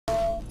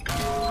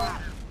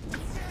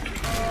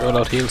Roll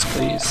out heals,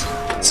 please.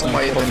 So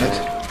my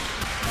internet.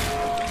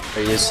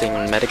 Are you using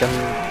Medigan?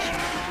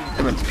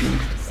 I went ping.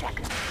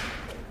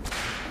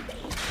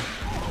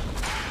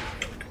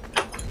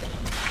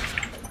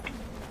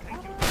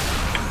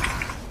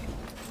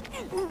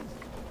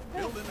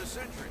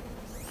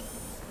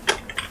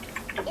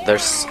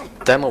 There's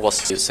Demo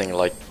was using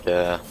like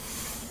the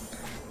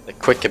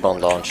quicker bomb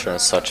launcher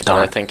and such, but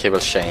I think he will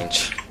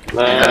change. Checking.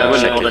 That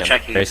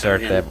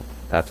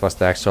was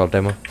the actual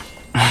demo.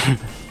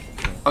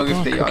 I'll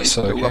give the eye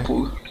so to okay.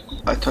 Liverpool.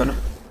 I turn.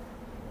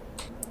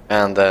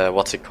 And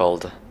what's it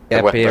called?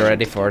 Yeah, The be weapon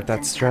ready for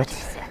that strat.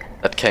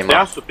 that came They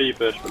up. asked for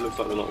B-push, but looks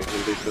like they're not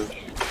using B-push.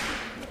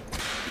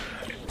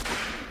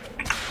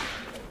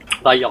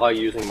 They are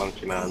using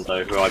Monkey Man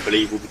though, who I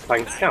believe will be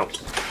playing Scout.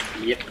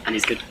 Yep, and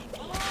he's good.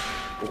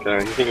 Okay,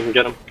 you think you can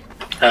get him?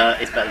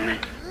 It's better than me.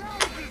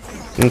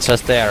 It's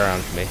just there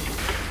around me.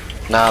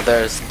 Nah,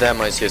 there's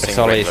Demo is using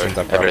Solly regular, isn't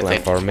a problem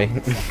everything. for me.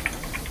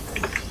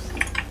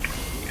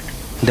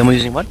 Demo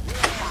using what?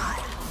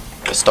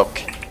 The stock.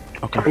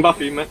 I can buff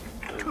you, mate.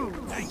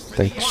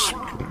 Thanks.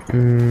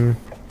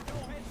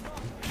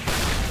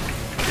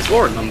 It's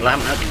Warren Mumble, I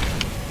haven't heard him.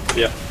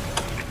 Yeah.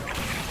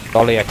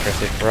 Solly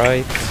aggressive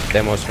right,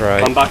 Demo's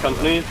right. I'm back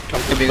underneath.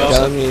 Come to the Tell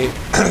bell. me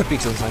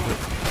pixel sniper.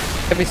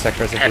 Heavy's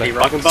aggressive Heavy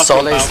left. I can buff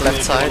Solly you is balcony left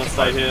if you wanna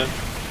side. stay here.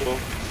 Cool.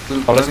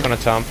 Solly's gonna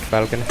jump,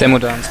 balcony. Demo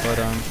down, spy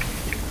down.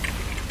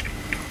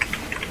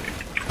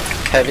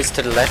 Heavy's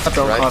to the left, Up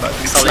on right? card, I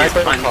think. Solly is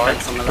Sniper behind the on card.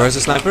 fence on the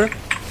Where's left. the sniper?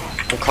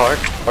 On card,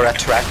 or a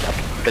track a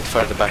bit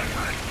further back.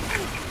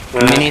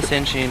 Mini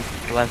Senshi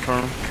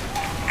platform.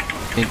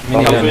 Mini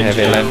Come to and me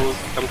heavy for land. heals.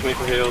 Come to me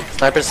for heals.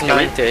 Sniper's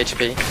 90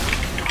 HP.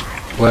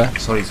 Where?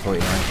 Sorry, it's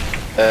 49.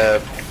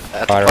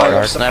 At Fire fire,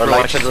 guard. or Sniper like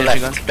to watching the sentry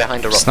left, gun.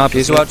 behind the rock. Snap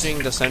He's is lit. watching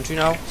the sentry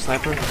now,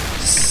 sniper.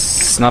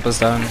 Sniper's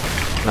down.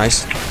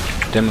 Nice.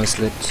 Demo's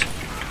lit.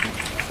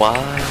 Wow.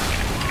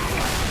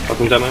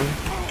 Welcome demo.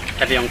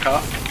 Heavy on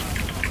car.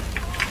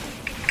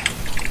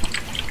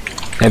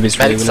 Heavy's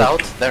really Medic's lit.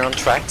 out, they're on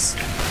tracks.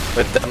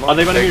 With Demo. Are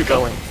they running They're Uber?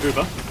 going.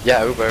 Uber?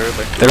 Yeah, Uber.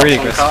 They're really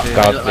On car. aggressive.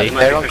 God, Look like big. they might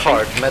They're be on pushing.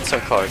 card, Med's on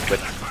card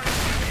with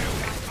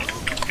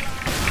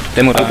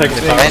Demo down. taking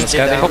the Scout. Benji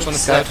Scout. down, Hops on the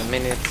scout. 7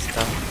 minutes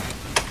down.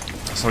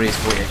 Sorry, it's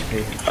 40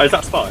 HP. Oh, is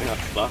that spy? No,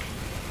 flash.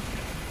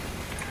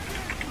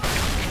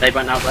 They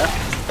went out there.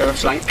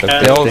 Flank.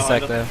 They all behind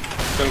stack us. there.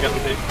 Go and get them,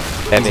 Pete.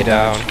 Heavy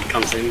down.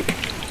 Can't see him.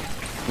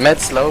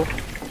 Med's low.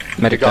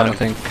 Medic got down, I him.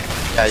 think.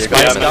 Yeah, you Yeah,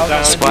 got but him.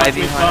 down. Spy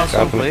behind us,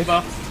 Buff, hopefully.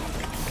 buff.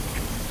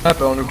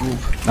 Sniper on the group.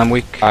 I'm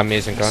weak. I'm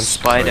using guns.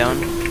 Spy down.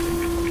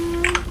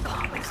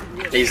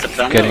 He's the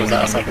plan. Getting Was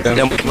that a second? them.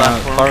 Demo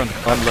platform. Far on.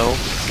 I'm low.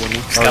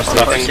 Scout on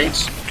Nothing. the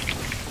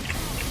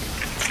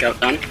Scout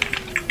done.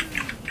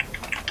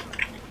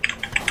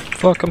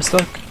 Fuck, I'm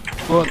stuck.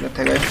 What? Let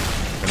the guy.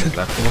 Then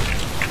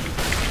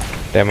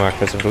left. Demo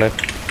aggressive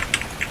left.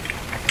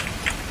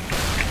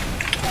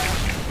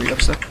 We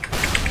have stuck.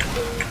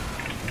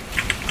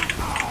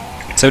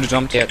 So the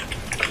jump. Yeah.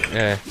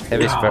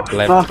 Heavy's left.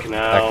 Fucking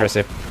hell.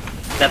 Aggressive.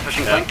 They're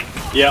pushing flank.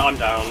 Yeah, I'm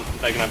down.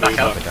 They can have Back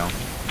Uber. up. Down.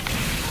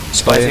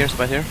 Spy here.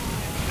 Spy here.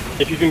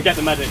 If you can get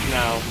the medic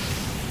now,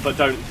 but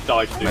don't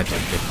die too Magic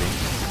quick.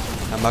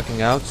 50. I'm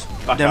backing out.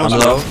 Back Demo's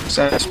out. I'm low.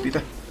 Says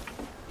Peter.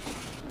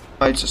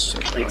 I just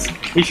Thanks.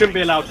 He shouldn't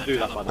be allowed to do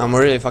that, by the way. I'm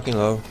really fucking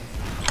low.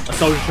 A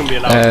soldier shouldn't be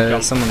allowed to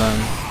jump Someone down.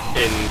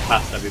 in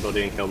past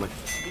everybody and kill me.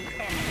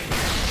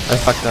 I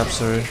fucked up,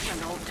 sorry.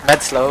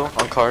 Med's low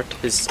on card,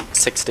 he's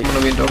 60. I'm on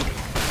the window.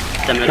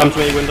 Demo Come down. to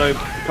me, window.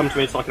 Come to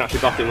me so I can actually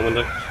buff you in the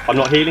window. I'm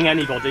not healing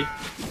anybody.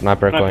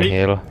 Sniper No, going Pete.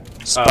 heal.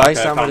 Spy okay,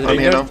 somewhere fine. in I'm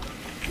the here window.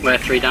 now. We're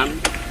 3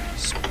 down.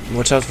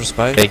 Watch out for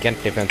Spy. They can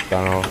defend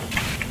tunnel.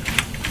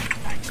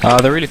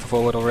 They're really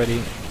forward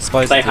already.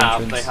 Spy's They at the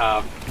have, entrance. they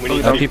have. We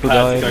need Oh, to be people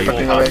prepared to die. go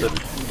Cutting more away.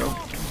 faster. Window.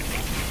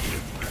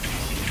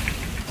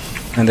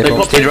 And they They go.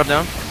 got- Stay drop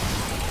down.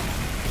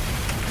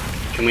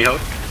 Can we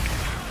hold?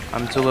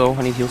 I'm too low.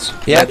 I need heals.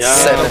 Yeah, Med's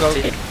Yeah. go, go.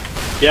 70.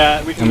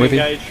 Yeah, we can I'm with you.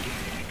 engage.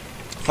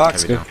 Fuck,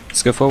 let's Heavy go. down.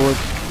 Let's go forward.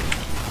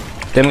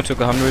 Demo took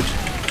 100.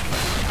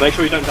 Make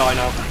sure you don't die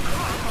now.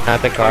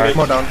 At the car.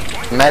 More down.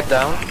 Med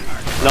down.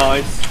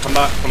 Nice. Come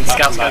back, come back,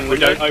 Scouts come back. going We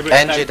don't window.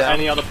 NG overextend down.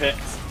 any other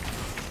pits.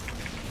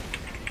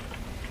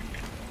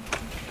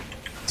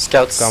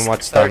 Scouts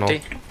Somewhat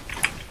 30.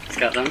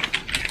 Scout down.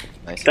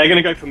 Nice. They're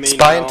gonna go for me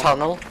Spy now. in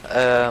tunnel.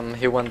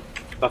 He went.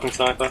 Buffing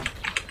sniper.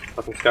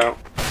 Buffing scout.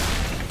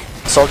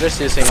 Soldiers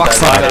using Fuck, the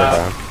sniper. rider.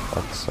 Down.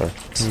 Fuck, sorry.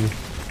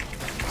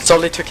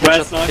 Solly took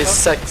Where's headshot.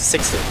 He's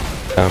 60.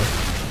 Down.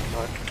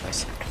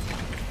 Nice.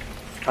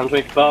 Come to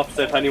me for buffs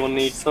if anyone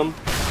needs them.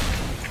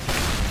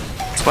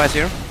 Spy's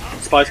here.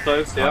 Spy's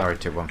close, yeah.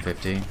 Priority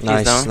 150.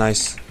 Nice, down.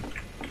 nice.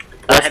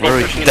 Heavy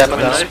Where pushing into the Demo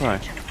window.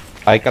 down. Spy.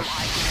 I got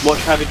Watch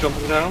heavy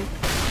jumping down.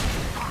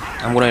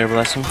 I'm gonna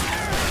airblast him.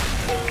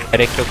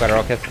 Eric took a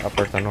rocket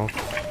upper tunnel.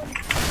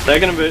 They're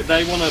gonna be,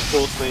 they wanna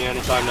force me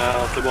anytime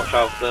now, so watch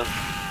out for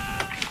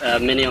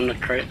them. Mini on the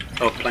crate.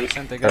 Oh, plank.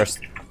 First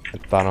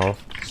tunnel.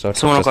 So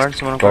Someone on just guard.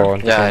 Someone on go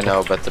guard. on. Yeah, I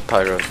know, but the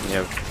pyro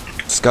knew.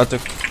 Scout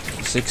took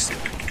 6.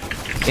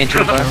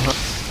 Engine on guard.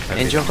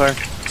 Engine on guard.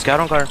 Scout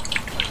on guard.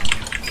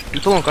 I'm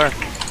full on car.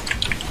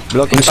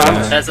 Blocking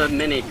Yeah. There's a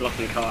mini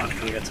blocking car. I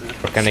can't get to it.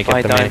 Can I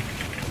Spy get the die. mini?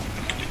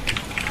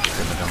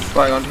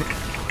 Spy on.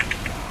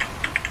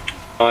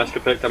 Nice,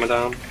 good pick, demo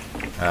down.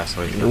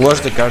 Sorry.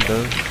 Where's the card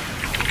though?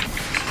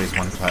 There's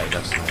one fight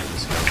left side.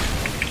 Let's go.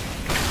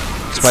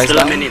 Spy's Still a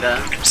down. mini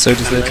there. So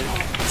does it.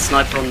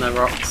 Sniper on the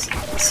rocks.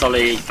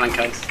 Solly flank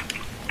house.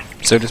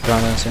 So does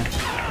Brown House,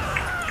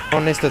 yeah.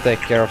 One needs to take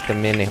care of the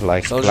mini,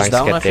 like Soldier's blanks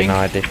down, I get think.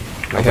 denied it.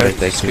 Nobody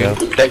takes me out.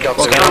 They got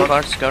Scar on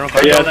card, scar on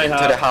card. Yeah, Go they into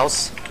have. the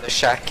house, the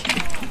shack.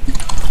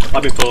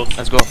 I've been forced.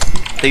 Let's go.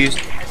 They used.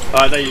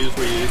 They use,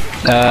 we use.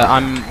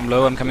 I'm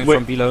low, I'm coming Wait.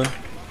 from below.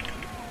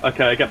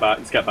 Okay, get back,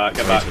 let's get back,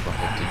 get back.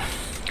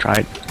 150.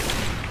 Tried.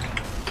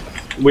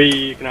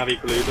 We can have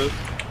equal Ubers.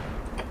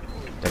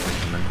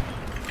 Definitely come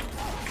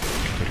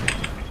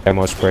in.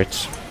 Demo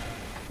spreads.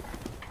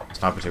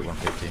 Sniper took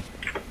 150.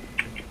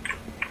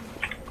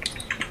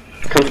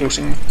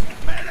 Pushing.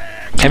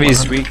 Heavy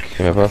is weak.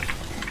 Remember?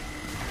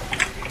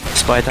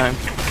 Spy time.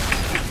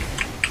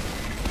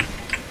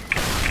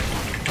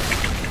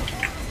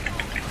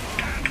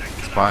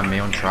 Spy me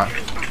on track.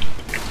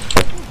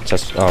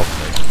 Just oh.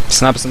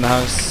 Snipers in the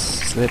house.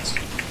 Slit.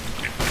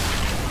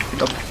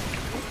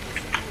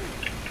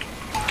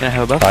 Can I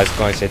help up? Guys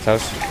going sit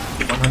house.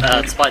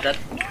 Spy dead.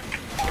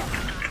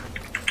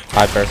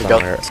 Hyper We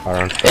got somewhere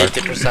around first.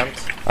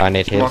 80%. I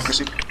need heals.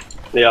 Marcus.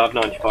 Yeah, I have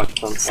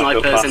 95%.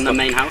 Snipers in the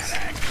main house.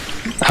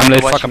 I'm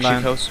lit, fuck, Watching I'm sheep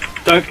down. house.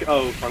 Don't.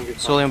 Oh, I'm good.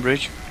 Solely on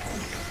bridge.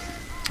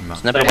 No.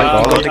 Sniper They one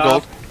have- gold. they The have-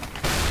 gold.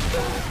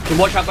 Can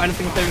watch out for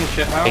anything doing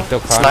shit Take house. the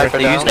Sniper counter.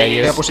 down. They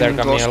Yeah, use pushing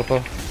their coming close.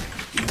 elbow.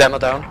 Demo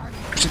down.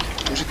 Push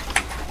it.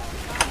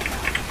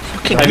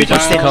 Fucking Heavy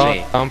what's the down.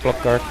 card? Down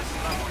block guard.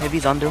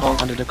 Heavy's under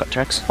the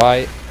tracks.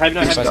 Spy. Heavy,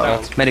 no, heavy Spy down.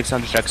 out. Medics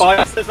under tracks.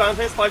 Spy's round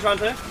here, spy's round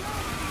here.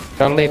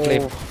 Don't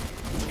leave.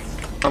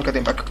 I'm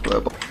getting back to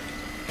elbow.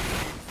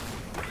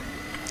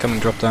 Coming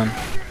drop down.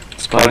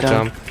 Spy Guard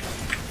down. jump.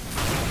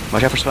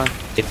 Watch out for spy.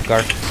 Hit the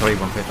guard. Sorry,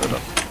 150.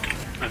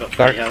 I got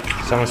Guard. 30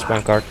 health. Someone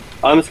spawn guard.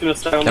 I'm just gonna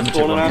stay on the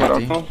Definitely corner now.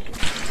 one Come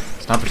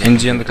Sniper took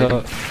Inji on the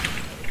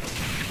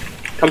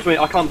 150. car. to me,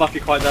 I can't buff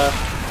you quite there.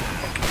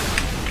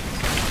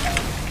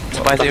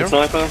 Spy zero.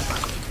 Sniper.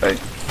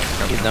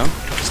 He's down.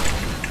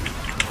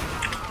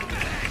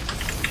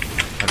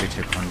 Heavy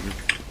took 100.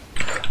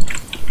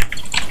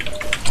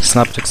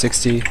 Sniper took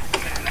 60.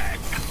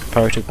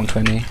 Power took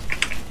 120.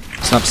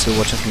 Sniper still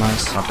watching from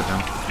house. Sniper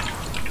down.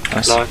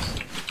 Nice. Nice.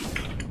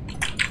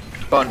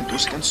 Burn in 2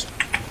 seconds.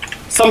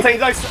 Something,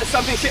 no,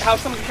 something shit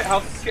house,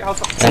 shit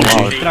house.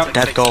 Oh, Get out.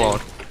 that goal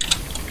out.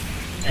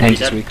 Hands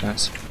is weak,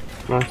 nice.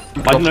 Nice.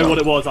 I didn't know what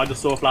it was, I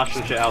just saw a flash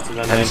and shit house and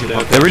then they ended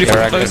it. They're really They're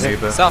fucking close.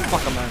 aggressive. South,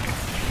 fuck, I'm down.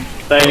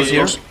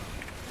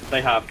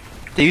 They have.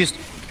 They used.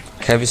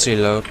 Heavy's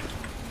reload.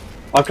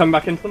 I'll come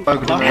back into them. Burn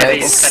good.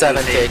 Heavy's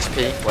 70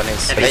 HP when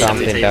he's Heavy facing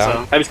Something 70 me. as down.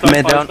 well. Heavy's close,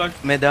 Mid close, down.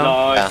 close. Mid down.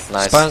 Yeah,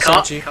 Nice. nice.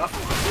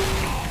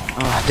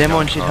 Cut. Demo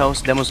on shit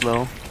house. Demo's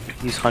low.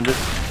 He's 100.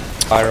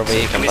 Fire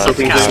weak. Can we Back.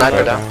 something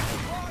Sniper down? down.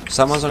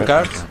 Someone's on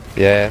guard?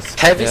 Yes.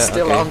 Heavy's Yeah,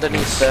 still okay.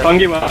 underneath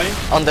Fungi way.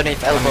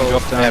 underneath elbow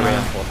drop down area.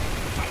 now.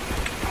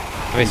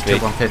 Heavy's Took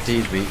weak. 150,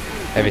 he's weak.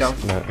 Heavy's Down.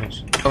 no.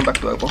 Come back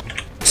to elbow.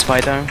 Spy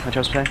down. Watch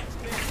out spy.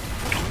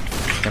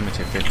 Demo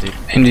took 50.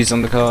 Indy's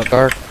on the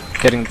car.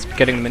 Getting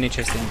the mini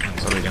chest in.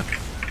 Sorry, down.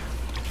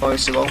 Oh,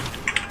 it's low.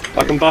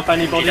 I can buff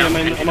anybody, Yeah, I'm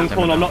on yeah.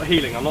 corner, I'm not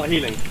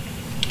healing.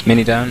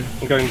 Mini down.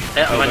 I'm going.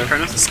 Yeah, I'm over. in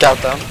Kronos. Scout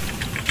down.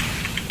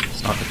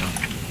 Sniper down.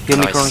 Heal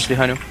me Nice. Kronos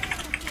behind him.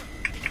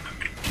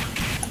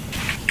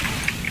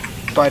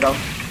 Spy down.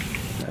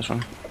 That's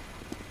one.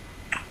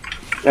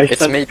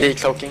 It's me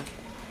decloaking.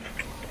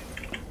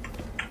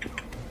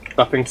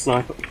 Buffing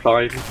sniper.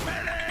 Sorry.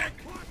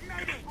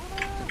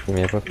 Give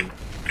me a book.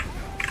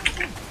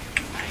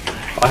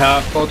 I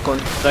have. Both going.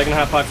 They're gonna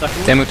have 5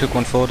 seconds. Demo took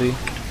 140.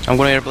 I'm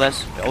gonna air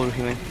blast.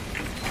 Overhealing.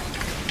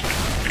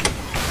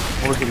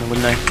 Overhealing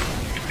with knife.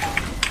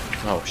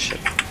 Oh shit.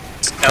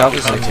 Scout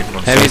is Sorry, like took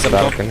 150. Heavy's up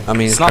top. Balcony. I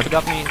mean, Sniper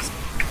got me.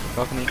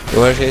 Balcony.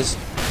 where he is?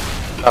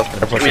 Oh, Can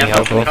we Pushing have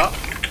help on elbow. cut?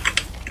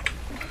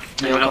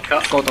 Anyone help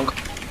cut? Go down.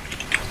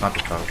 Sniper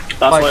foul. That's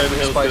why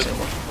overheal's Spy's good.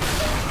 elbow.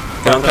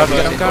 Get on Get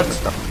him cover.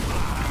 guard.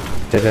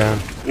 Get down.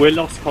 We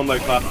lost combo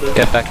classes.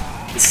 Get back.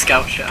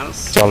 Scout shit house.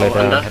 Solid,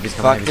 Under. Heavy's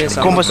coming, Fuck heavy's this,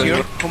 coming. Combos here.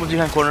 Combos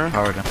behind corner.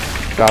 Power down.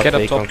 Guard Get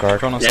up weak on top. guard.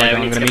 Chronos Yeah, side, we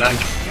I'm need to gonna get meet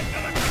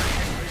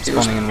back. you.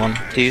 Spawning in one.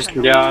 They used.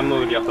 Yeah, I'm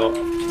already up top.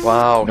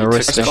 Wow, No he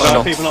risk. took a Shot.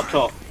 shot. People up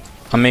top.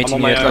 I'm meeting I'm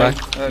you on at my the own.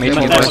 back. Demo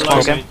Meeting you They're at the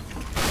below back. me.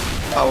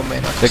 Our main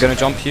They're axis. gonna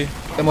jump you.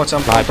 Demo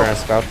jump. Sniper and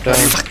scout down.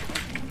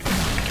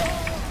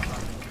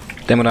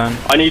 Demo down.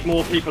 I need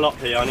more people up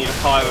here. I need a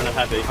fire and a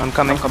heavy. I'm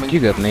coming. You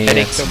got me.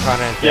 Medic yes. took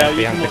 100 Yeah, you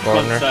behind can the walk front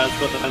corner. stairs,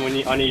 but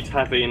then I need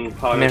heavy and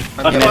fire. Come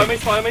here.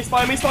 Spy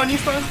me, spy me.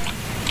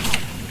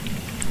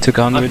 Took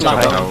 100.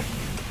 I'm down. Foul.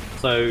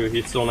 So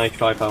he's still on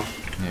 85 pal.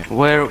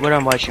 Where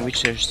I'm watching? Which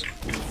stairs?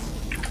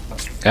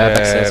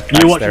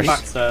 Backstairs. You watching Backstairs.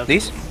 backstairs.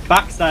 These?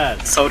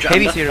 Backstairs. Soldier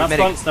Heavy's under. here. That's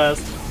Medic. front stairs.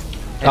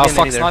 Oh Heavy fuck,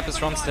 medic there. snipers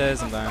front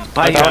stairs and down.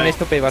 Bye. Down needs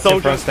to be what's in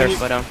Soldier, front can stairs. you-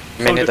 Spy down.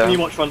 Mini Soldier, can you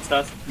down. watch front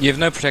stairs? You have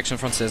no protection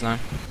front stairs now.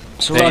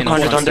 Solely Pain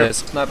under. downstairs.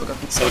 Sniper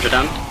got me. Soldier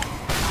down.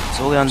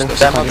 Solely under. Demo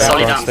Solly down.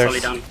 down, downstairs. solly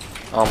down.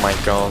 Oh my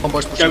god. One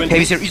boy's Go pushing. in.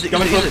 Heavy's here. Use it.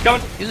 Go in, Use it. go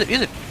in. Use it.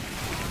 Use it.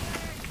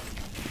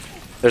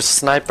 There's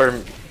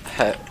sniper,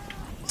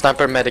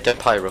 sniper, medic, and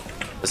pyro.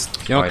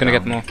 You're not gonna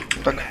get more.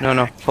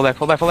 No. Fall back.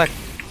 Fall back. Fall back.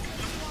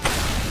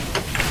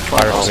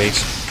 Fire weak.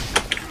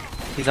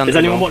 He's under. Is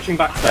anyone low. watching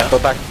back there? Go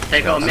back.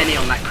 They got a mini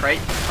on that crate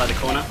by the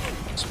corner.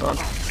 Spawn.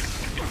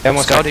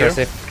 Demo Scout here.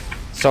 aggressive.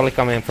 Solly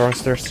coming from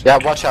stairs. Yeah,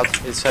 watch out.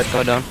 It's head.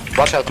 Go down.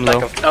 Watch out. I'm Back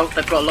low. of. Oh,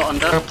 they've got a lot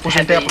under. They're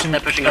pushing, they're pushing,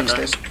 They're pushing under.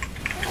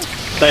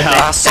 backstairs. They have.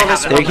 Ah,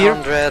 Solly's They're here.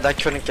 100. I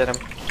couldn't get him.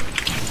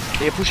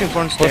 They're pushing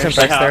front Pushing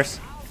stairs. back stairs.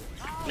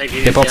 They've They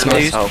used popped the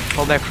me. Use. Oh.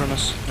 Fall back from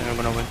us. They're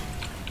gonna win.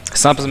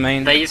 Sniper's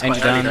main. They use quite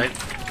Engine early down. though.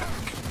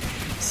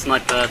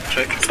 Sniper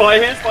trick. Spy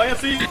here,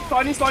 see?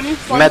 Spiny.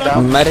 Med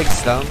down.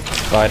 Medic's down.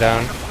 Fly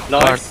down.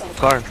 Nice.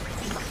 Guard.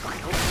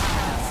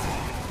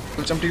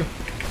 We'll jump to you.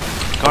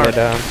 Fly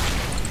down.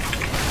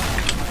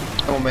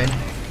 Demo main.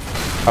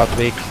 Out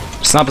weak.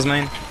 Sniper's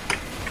main.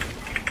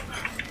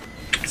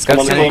 I'm Scout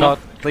on the sitting corner. out.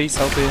 Please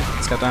help here.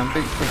 Scout down.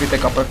 If we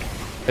take upper.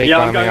 Weak Yeah,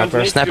 I'm coming going upper.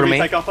 underneath. Sniper Do we me.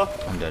 take upper?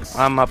 I'm dead.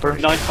 I'm upper.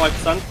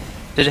 95%.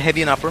 There's a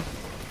heavy in upper.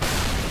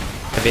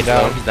 Heavy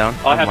down. He's down.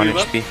 I have 1 Uber.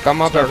 HP.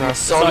 Come upper now.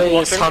 Solly is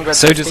watching. 100.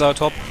 Soldiers are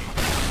top.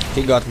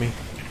 He got me.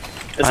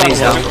 It's he's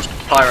sniper down. watching.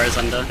 Pyro's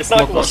under. It's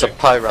sniper What's a watching.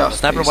 pyro?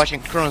 Sniper watching.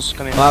 Kronos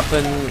coming. Up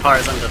in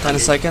Pyro's under. 10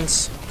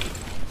 seconds.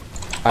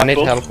 I need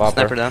Cool. help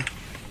upper. Sniper down.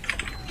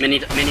 Mini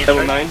Double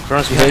trick. main.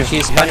 Kronos behind.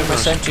 He's spamming my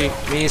sentry.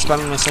 Me is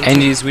spamming my sentry.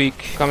 Andy is weak.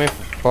 Coming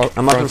for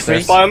I'm up front in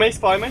free. stairs.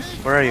 Spy me.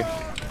 Where are you?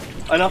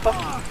 An upper.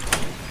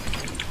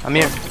 I'm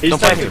here. He's Don't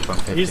fight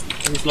taking. me.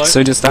 He's low.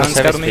 Soldiers down. What's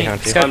Scout heavy's me.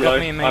 behind you? Scout I'm got low.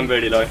 me. I'm Main.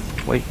 really low.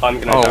 Wait. I'm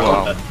gonna Oh,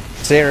 down. wow.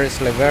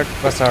 Seriously, where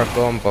was our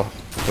combo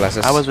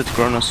classes? I was with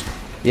Kronos.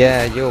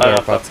 Yeah, you were,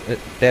 upper. but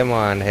Demo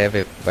and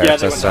Heavy were Yeah, they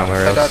just went down.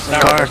 somewhere I else.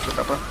 got Guard. with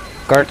upper.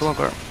 Guard. Come on,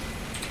 guard.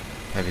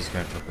 Heavy's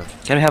going to upper.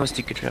 Can we have a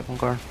sticky trap on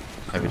guard?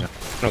 Heavy down.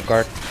 No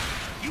guard.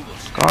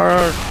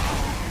 Guard.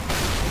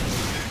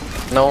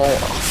 No.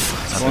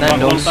 Then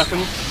One those.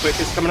 second. Quick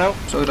is coming out.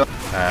 So the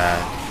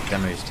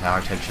Damage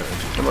tag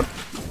headshot. Come on.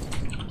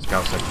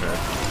 Scout headshot.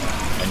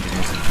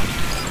 Engineers.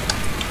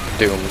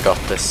 Doom got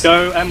this.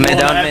 Go M1 Mid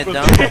down, F mid with-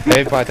 down.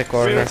 Heavy by the Really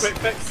corners. quick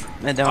fix.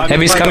 Man down.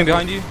 Heavy's Right coming up.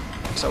 behind you.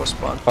 So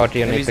spawn. How do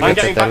you need to I'm get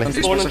getting the back tally?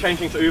 from spawn and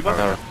changing to Uber.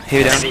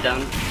 Heavy down. Heavy down.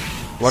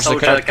 Watch the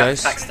Soldier card,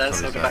 guys. backstairs.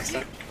 Soldier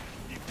backstairs.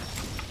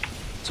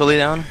 Solely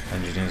down.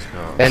 Engineers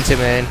go. Venti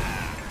main.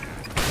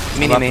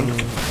 Mini main.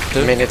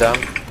 Mini down.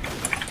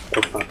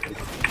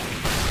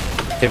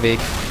 Heavy.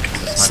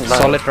 Sniper.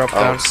 Solid drop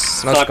down. Not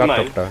Sniper Scott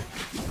main. drop down.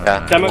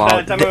 Yeah. Demo,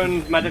 Wow.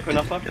 and medic and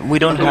upper. We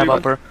don't Double have Uber.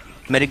 upper.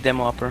 Medic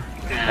demo upper.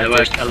 Yeah, they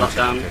worked a lot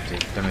down.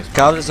 50. Damage.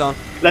 Guard is on.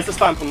 Let's just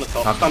spam from the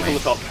top. Up Spam from main. the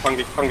top.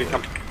 Fungi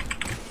come.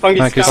 Fungi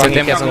Thank you, scout. Sam.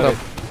 Fungi gets on Demo.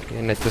 top.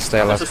 You need to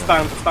stay Let's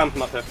alive. just spam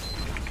from up here.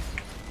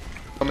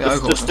 I mean, I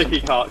Just go.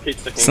 sticky cart. Keep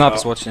sticking.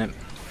 Sniper's cart. watching it.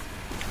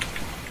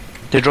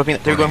 They're dropping.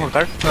 They're going for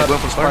guard. They're going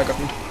for Spy guard. got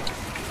me.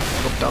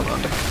 I go down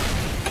under.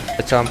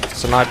 The jump.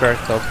 Sniper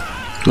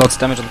top. Lots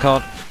of damage on the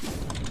card.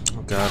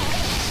 Oh god.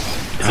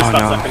 It's just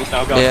 5 seconds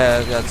now. Go. Yeah,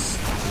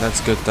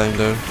 that's good time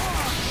though.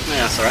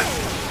 Yeah, that's alright.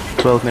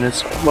 12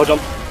 minutes. Well done.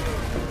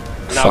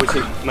 Now Fuck.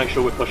 we can make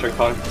sure we're pushing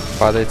time.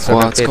 But it's Well,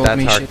 not it's be got that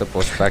me hard shit. to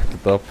push back to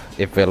top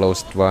if we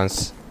lost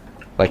once.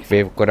 Like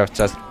we could have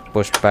just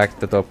pushed back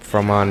to top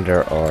from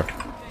under or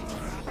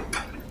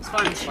It's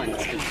fine, it's fine.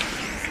 It's good.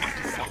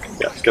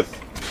 Yeah, it's good.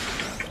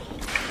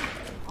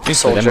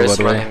 Who's the demo, by Soldiers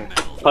the way? running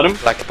Pardon?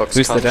 black box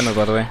Who's the punch. demo,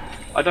 by the way?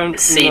 I don't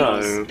It's know.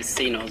 Xenos. It's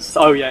Xenos.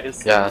 Oh yeah,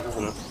 it's Yeah.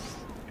 isn't it?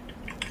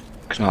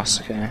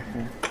 Knoss, okay.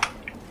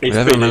 He's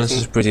Whatever pretty man, this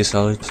decent. is pretty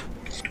solid.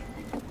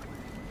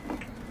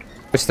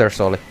 Mr.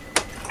 Solid.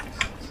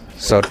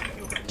 So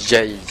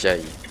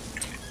JJ.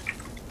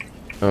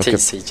 okay.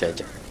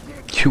 TCJJ.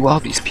 Who are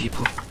these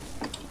people?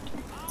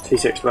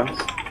 T6 bro.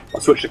 I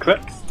switched to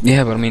crits.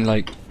 Yeah, but I mean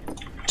like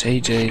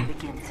JJ,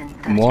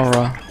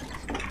 Mora.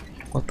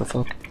 What the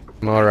fuck?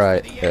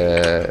 Alright,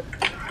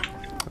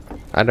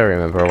 I don't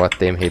remember what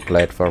team he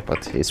played for,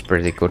 but he's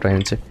pretty good,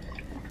 isn't he?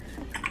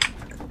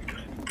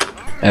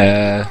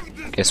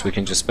 Guess we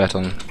can just bet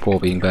on Paul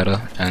being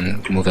better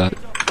and move out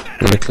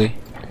quickly.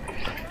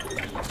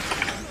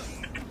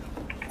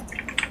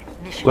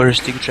 Where is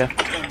sticky trap?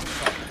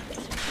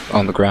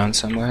 On the ground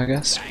somewhere, I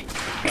guess.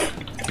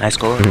 Nice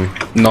call.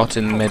 Not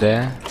in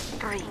midair.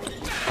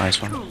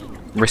 Nice one.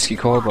 Risky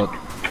call, but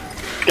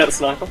Get the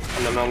sniper,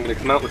 and then I'm gonna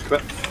come out with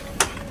crit.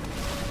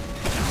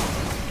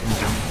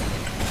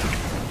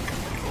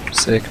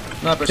 sick.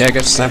 Sniper. Yeah, I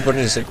guess. Sniper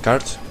is a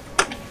card.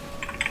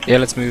 Yeah,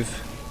 let's move.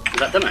 Is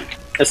that demo?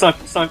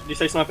 Did you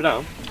say sniper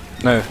down?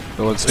 No,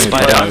 but let's move.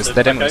 Spy The down. demo's,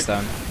 the demo's Okay.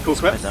 down. Cool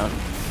crit. Down.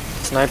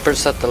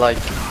 Snipers at the like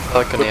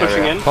balcony We're pushing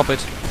area. in. Pop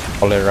it.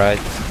 Only right.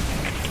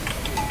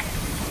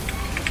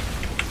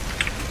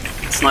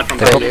 Sniper on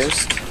They both. popped.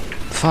 Used.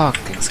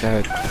 Fucking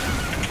scared.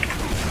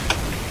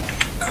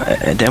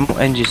 Demo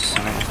and just.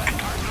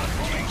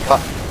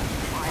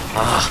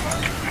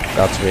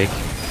 That's weak.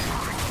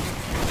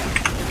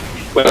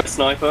 We're a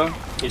sniper.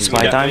 He's Spy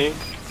gonna get time. me.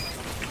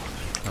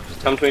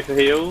 Come to me for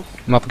heals.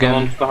 I'm up again.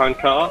 Someone's behind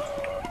car.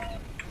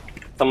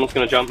 Someone's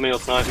gonna jump me or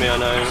snipe me, I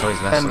know. So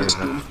he's left, so he's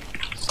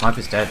left.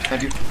 Sniper's dead.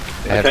 And you.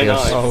 Have Okay, you-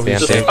 nice. Oh, yeah,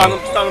 Just same. stun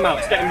them out.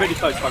 It's getting really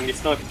close. Try and get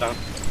snipers down.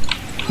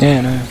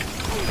 Yeah, no.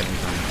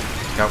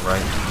 Scout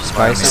right.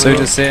 Spice.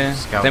 Soldiers here.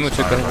 Scout Demo took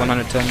the spy right.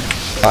 110.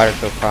 Fire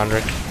to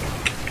 100.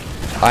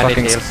 I need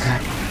Fucking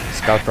heals.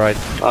 Scout right.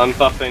 I'm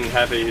buffing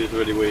heavy, who's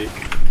really weak.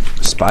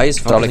 Spy is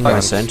Solid fucking by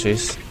guns.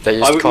 sentries. They I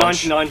used would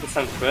conch.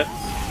 99% crit.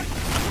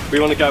 We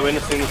want to go in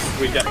as soon as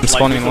we get. I'm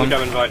spawning we want one.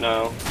 to go in right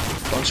now.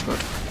 Sounds good.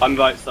 I'm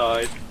right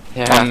side.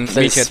 Yeah, Meet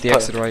please you at the put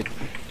exit right.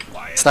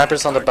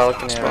 snipers on the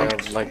balcony area,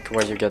 like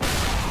where you get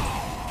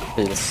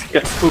heals.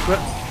 Get cool crit.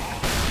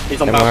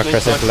 He's on Demo balcony.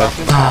 aggressive sniper left.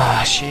 balcony.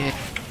 Ah, shit.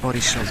 Body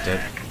shot. He's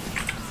dead.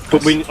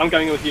 But I'm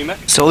going in with you,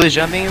 Mick. Soldier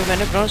jumping you,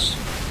 Venebros.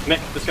 Mick,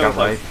 just go and Scout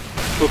play. right.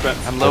 Cool crit.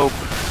 I'm low.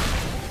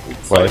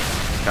 Wait.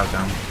 Scout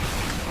down.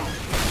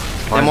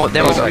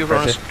 Demo Scout few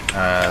runners.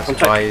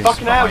 Spy is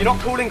Fucking hell, you're not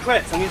behind. calling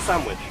crits. I need a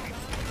sandwich.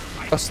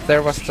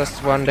 There was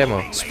just one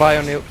demo. Spy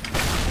on you.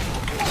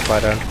 Spy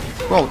down.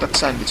 Whoa, that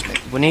sandwich mate.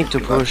 We need to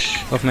push.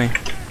 Off me.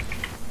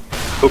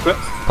 Cool crit.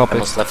 Pop it.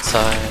 Almost left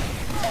side.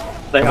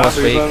 They have Almost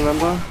weak. Uber,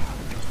 remember?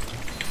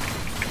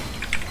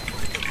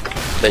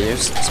 They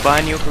used. Spy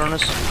new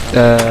runners.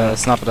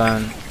 Sniper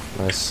down.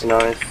 Nice.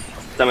 Nice.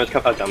 Damage,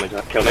 damage.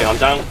 Kill me. I'm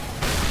down.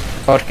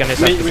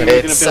 Organization. Me, we're gonna be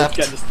able It's to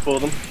get this for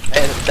them.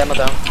 Hey, demo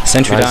down.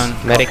 Sentry Nice.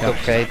 down. Medic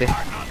Okay. took 80.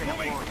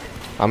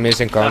 I'm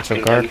using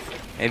console card.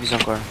 Heavy's on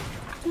car.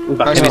 Back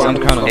Nice in. Heavy's on the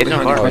corner. Heavy's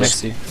on car. Right next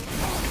to you.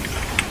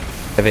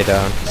 Heavy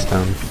down. It's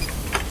down.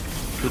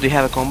 Do they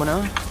have a combo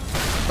now?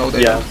 No,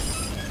 they Yeah. don't.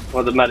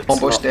 Well, the medic's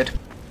Combo's not. dead.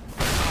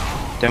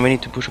 Then we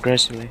need to push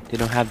aggressively. They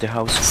don't have the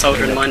house.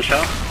 Soldier in mine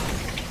shot.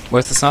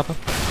 Where's the sniper?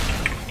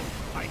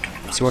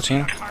 Is he watching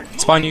you?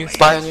 Spy on you.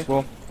 Spy on you.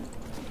 Wall.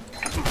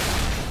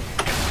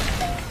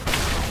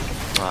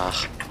 Ah,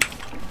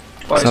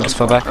 Spies Sniper's on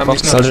far back. I'm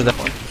Box missing soldier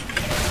one.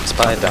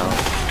 spy down.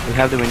 We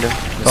have the window.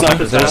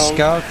 Sniper's There's down.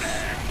 scout.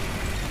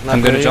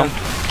 I'm gonna jump.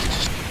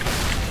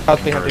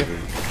 Out behind you.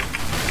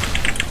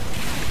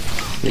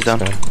 He's done.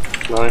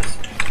 Nice.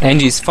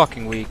 Angie's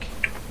fucking weak.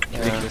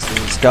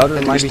 Ridiculously weak.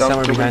 Scouter might be down,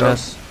 somewhere two behind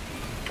windows.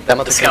 us.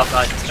 Demo The to scout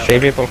died. Scout. 3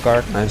 people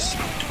card. Nice.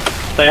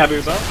 They have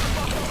Uber.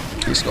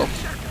 Please go.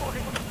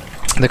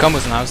 The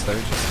combo's in the house though.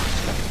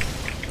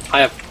 Just...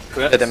 I have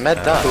crit. Did the med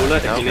down? Cool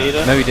it if you need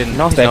it. No, he didn't.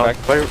 No, Stay no. back.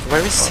 Where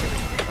is he?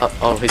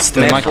 Oh, he's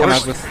still. They Med might come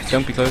force. out with.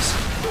 Don't be close.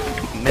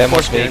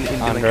 Demo's They're weak. in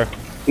building. Under.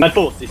 Med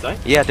force, you say?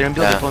 Yeah, they're in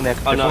building. Yeah. Pulling back.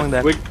 Oh They're no. pulling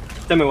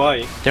back. Demo, where are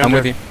you? They're I'm under.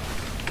 with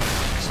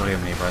you. Sorry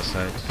on me, right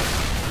side.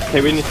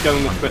 Okay, we need to go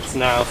in with crits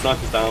now.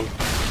 Sniper's down.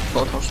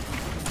 Boathouse.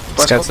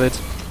 Scout's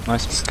lit.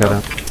 Nice. Scout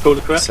out. Call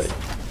the crit. The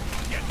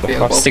Yeah,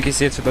 fuck? well. Sticky's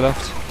here to the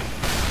left.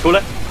 Call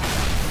it.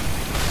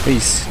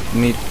 Please,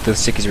 need the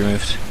stickies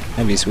removed.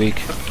 Heavy's weak.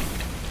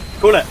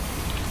 Call it.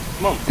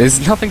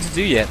 There's nothing to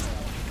do yet.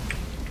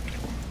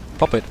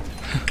 Pop it.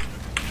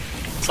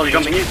 Soldier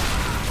jumping you.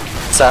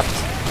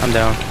 Zapped. I'm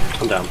down.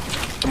 I'm down.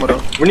 Come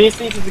on. We need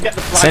to get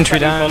the flag Sentry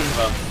back in down. front of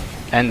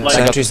us. And Like- I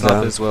got the Sentry's sniper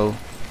down. as well.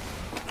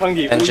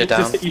 Fungi, Engine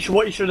down.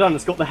 what you should have done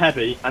is got the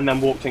heavy and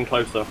then walked in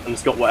closer and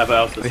just got whatever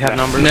else. We have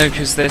numbers. No,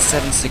 because there's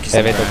 7 stickies.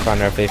 Heavy on the took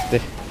ground.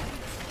 150.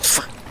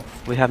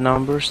 We have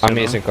numbers. I'm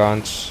using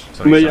guns.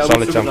 Me, yeah, Solid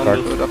what's jump the card.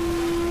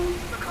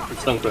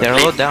 numbers? They're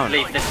all down.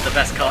 Leave, this is the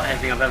best cart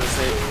heavy I've ever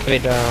seen. Heavy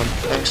down.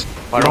 Thanks.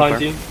 Fire Behind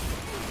over. you.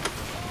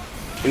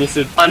 We need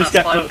to Oh, no, just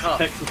get fire the car.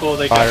 picks before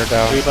they Fire get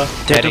down. Uber.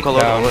 They Medic took a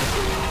lot down.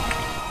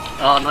 of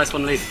Oh, nice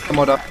one, leave. Come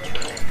on up.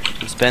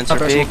 wood. Spencer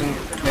Sniper's big. looking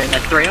They're main.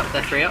 3 up,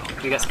 they're 3 up. Can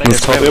you get Let's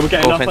space? talk. We're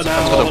getting Go upper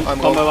offensive. now. I'm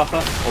Combo upper.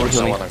 Or No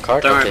healing. one on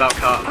card. Don't worry Okay. about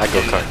cart. I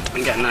go card.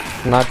 I'm getting there.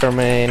 Sniper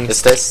main.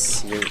 Is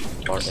this you?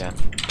 Or yeah.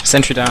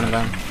 Sentry down and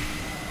down.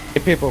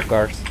 3 people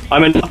card.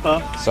 I'm in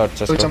upper. So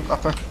just Go go. jump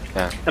upper.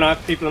 Can I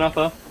have people in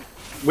upper?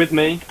 With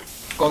me?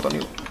 Gold on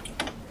you.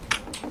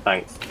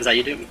 Thanks. Is that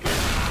you doing?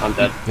 I'm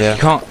dead. You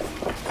can't.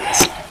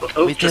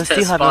 Oh, We just still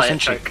hit have no spy at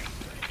sentry. choke.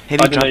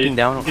 Heavy I don't know, jumping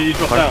down. Did you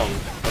drop Car. down?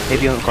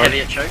 Heavy on car.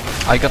 Heavy at choke.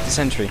 I got the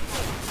sentry.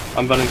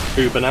 I'm running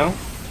Uber now.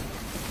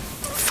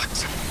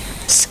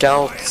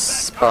 Scout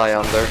spy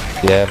under.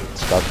 Yeah,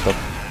 scout top.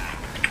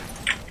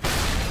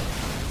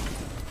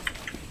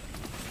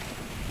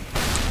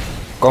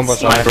 Combo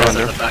Sniper sniper.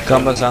 under. At the back.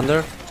 Combo's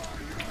under.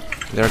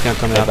 There can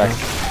come They're out back.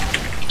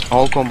 now.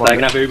 All combo. They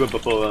can have Uber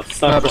before us.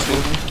 Sniper Sniper's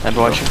moving. I'm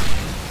watching.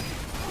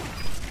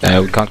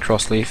 We can't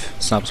cross leaf.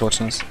 Sniper's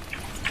watching us.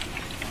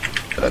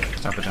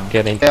 Sniper down.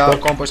 Get into Yeah, our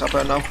top. combo's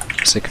upper now.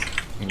 Sick.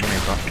 You can give me a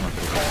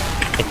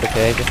buff. Hit the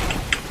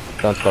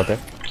heavy. Don't go there.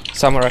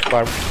 Samurai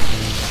fire.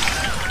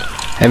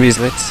 Heavy's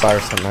lit.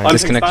 Fires are I'm nice.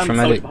 Disconnect spam, from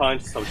solid medic.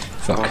 behind. Solid.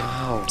 Fuck.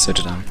 Wow.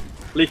 Soldier down.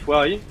 Leaf, where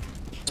are you?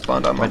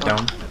 Spawned I'm Went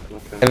down.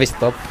 Heavy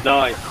stop.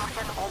 Nice.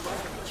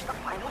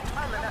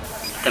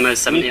 Demo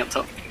 70 up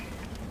top.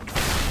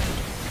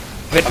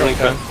 Heavy I'm running drop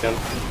down. crits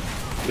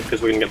again. Just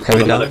because we can get the Heavy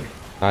full down. medic.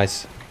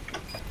 Nice.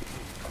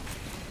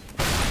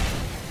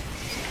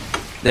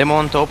 Demo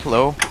on top,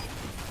 low.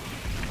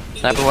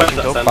 Sniper watching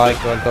That's top. empty.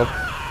 Spike on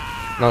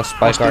top. No,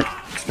 spy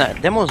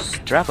card. Demo's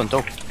trap on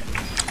top.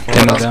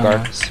 Demo Nice down.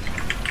 card. Nice.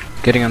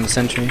 Getting on the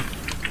sentry.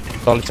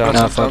 Solid down.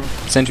 No, fuck.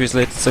 Sentry's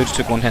lit. Soldier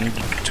took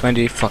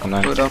 120. Fuck, I'm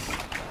Go dying. down.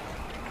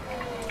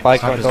 Spike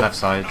Sniper's on left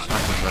side.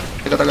 Sniper's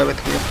left. I got a guy with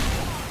here.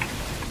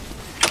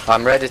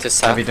 I'm ready to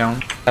sap. Heavy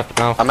down. top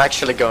now. I'm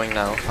actually going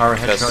now. Power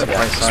Because, headshot yeah.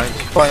 right side.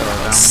 Fire.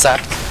 Power down.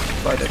 Sapped.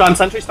 Fire. Spam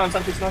sentry,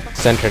 sniper.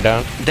 Center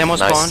down. Demo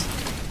Nice. spawn.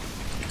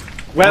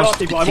 Where are Most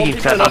people? I want team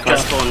people trap in upper.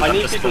 just spawned, I I've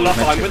need just people in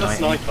spawned. upper. I'm with a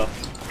sniper.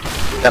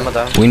 Demo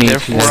down. We need They're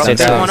to four up. Stay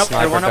They're down, one up.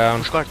 They're one sniper up. down.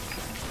 Push guard.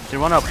 They're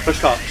one up. Push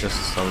cut. Just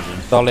a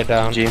soldier. Solid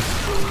down. G.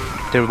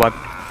 They're wipe.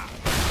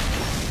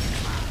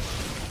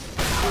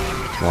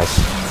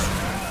 Nice.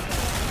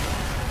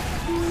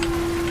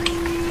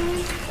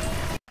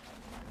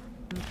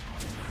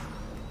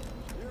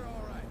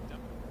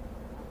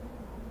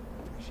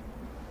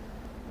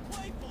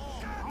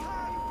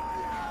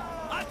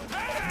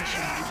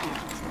 Mission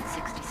begins in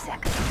 60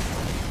 seconds.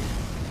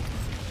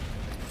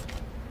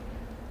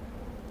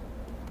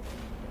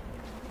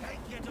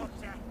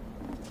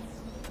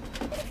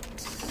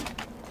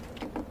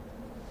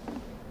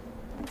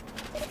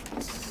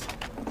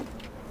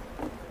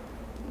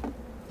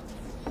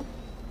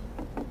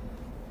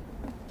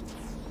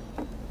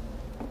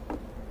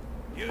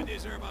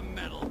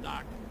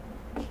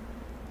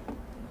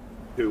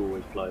 Who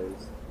always plays?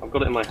 I've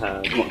got it in my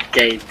hand. What,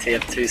 gay tier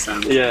 2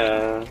 sound?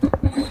 Yeah.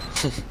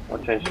 I'll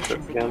change the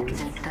script again. In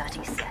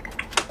 30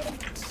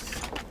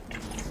 seconds.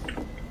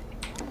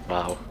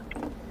 Wow.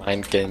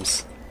 Mind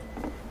games.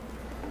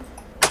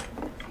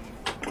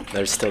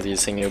 They're still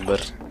using you,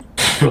 but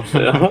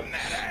Yeah.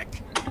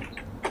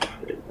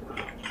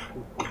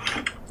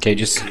 Okay,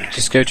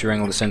 just go to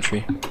wrangle the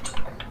sentry.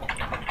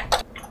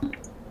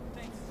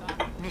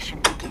 Mission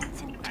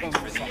begins in 10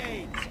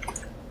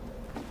 seconds.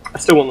 I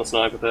still want the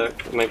sniper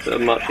pick. It makes it a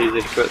much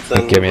easier script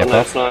than Give me a no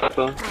buff.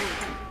 sniper.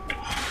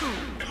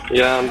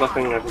 Yeah, I'm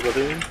buffing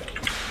everybody.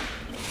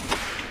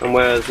 And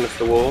where's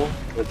Mr. War?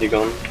 Where's he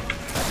gone?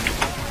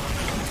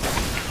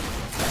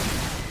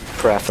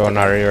 craft. Ron,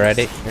 are you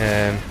ready?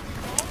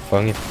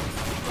 Fungi.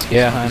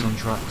 Yeah, He's on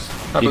trucks.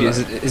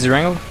 is it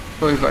wrangle?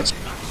 Oh, you guys.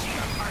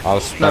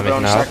 I'll spam Sniper it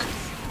on now. stack.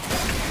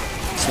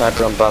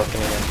 Sniper on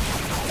balcony again.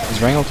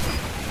 Is wrangled?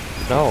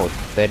 No,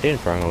 they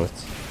didn't wrangle it.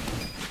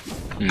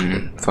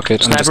 Fuck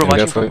it. I'm just Sniper gonna go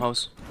watching for from it.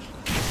 house.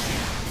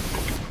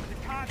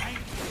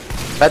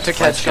 Better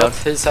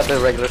headshot. He's at the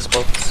regular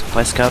spot.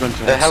 My scout on The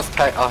tracks. health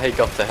pack. Oh, he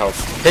got the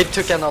health. He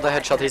took another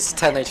headshot. He's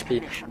 10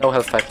 HP. No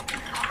health pack.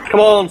 Come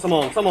on,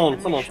 someone.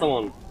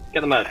 Get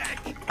the med.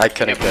 I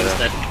couldn't get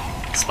Everyone's it.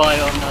 dead. Spy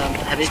on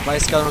heavy. He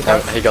got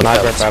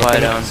Sniper health.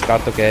 balcony. down.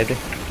 Scout to gate.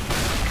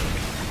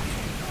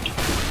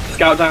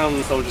 Scout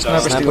down, soldier down. Sniper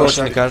still Sniper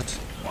watching the outside.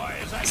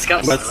 card.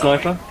 Scouts. Where's the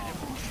sniper?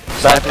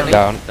 Balcony.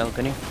 Down.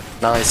 Balcony.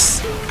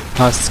 Nice. Nice,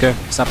 let's go.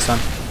 Snap's done.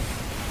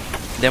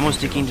 Demo's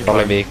sticking to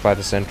Probably bar. weak by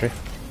the sentry.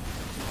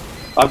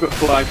 I've got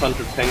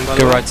 500 ping by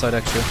the Go way. right side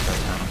actually.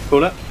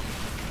 Pull it.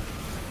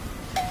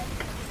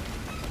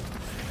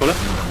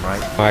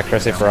 Right. My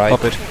aggressive right.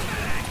 Pop it.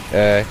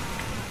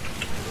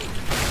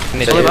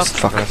 Need Solid to up. use-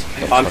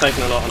 Fuck. I'm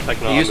taking a lot,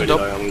 I'm You use really the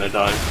top. low, I'm gonna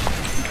die.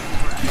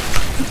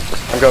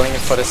 I'm going in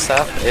for the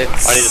sap.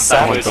 It's I need a sap.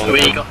 sandwich on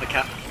We the got the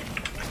cap.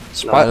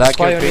 Spy, like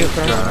spy your on you, ping.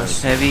 Colonel.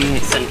 Heavy on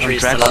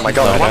Sentry's tracks. still Oh my up.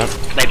 god, Down. what?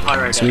 They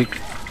pyroed It's it. weak. They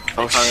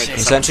pyroed it.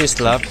 Sentry is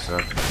still up.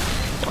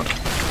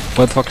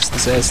 What the fuck is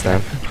this ass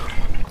then?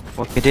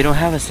 Okay, they don't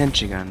have a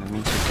sentry gun. That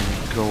means we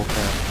can go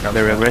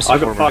very aggressive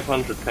I've got forward.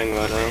 500 ping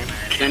right now.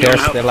 Can anyone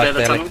help They're clear like the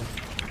they're tunnel?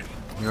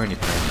 You're only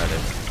playing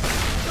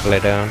medic. Lay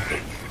down.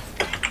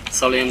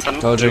 Solly in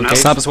tunnel. Soldier in Anyone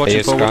case. else? Snapper's I watching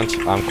use forward. guns.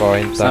 I'm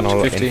going Snap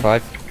tunnel 50. in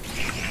 5.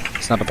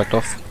 Snapper backed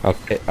off.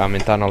 Okay, I'm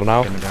in tunnel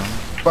now. Get me down.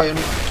 Fire on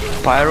you.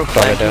 Pyro Solid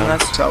flanking down.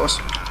 us. Towers.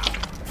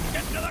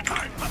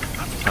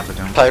 Sniper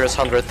down. Pyrus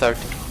 130.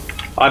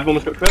 I've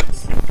almost got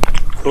crits.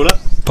 Pull it.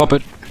 Pop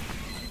it.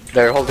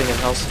 They're holding in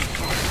house.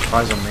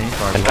 Spies on me.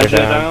 Fire And on me. Engine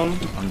down.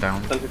 down. I'm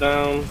down. Sentry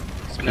down.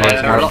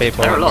 Yeah, there are a lot.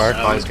 people There are a on lot. board.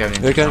 Spies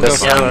going. We can go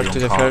This- forward to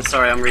the third.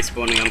 Sorry, I'm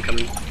respawning. I'm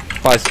coming.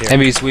 Spies here.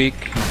 Heavy is weak.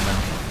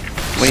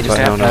 Wait a Spy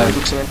down second. now.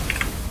 Looks in.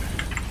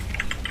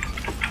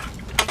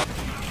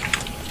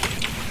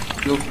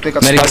 You pick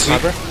up Medic spies.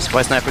 is weak.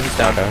 Spy sniper, he's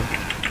down. Down.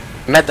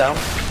 Med down.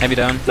 Heavy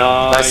down.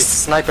 Nice. Nice.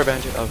 Sniper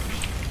behind you. Oh.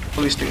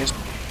 Police doing it.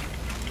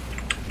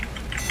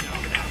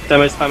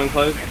 Demo spamming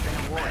close.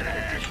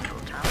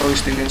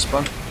 Police doing it.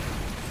 Spawn.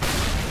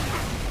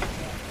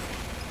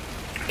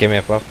 Give me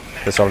a buff.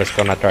 The Sol is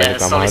gonna try Yeah, to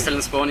come Solly's out. still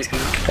in spawn. He's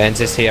coming out. Ends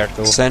is here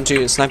too.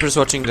 Sentry, sniper's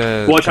watching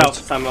the. Watch card. out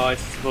for samurai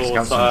for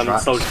Scouts on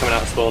traps. soldiers coming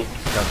out of spawn.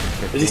 Scout in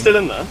 50. Is he still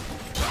in there?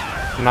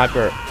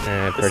 Sniper.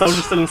 Is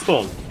soldier still in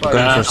spawn? Going for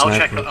I'll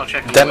sniper.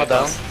 check. On Demo the way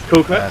down. past.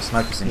 Cool crit.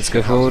 Snipers in Let's shit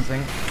go house, forward. I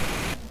think.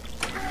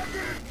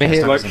 Me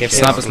here. Snipers in Give shit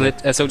Snapper's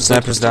house. lit. Soldier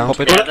Sniper's down. Pop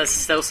it. Yeah, there's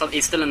still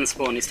he's still in the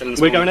spawn. He's still in the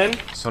spawn. We're going in.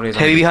 Solly's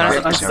Heavy on me.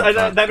 behind us. Fire, fire,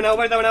 fire. They have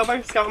an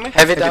elbow. Scout on me.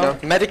 Heavy down.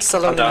 Medic's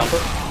alone. I'm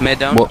down. Med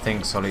down. What? I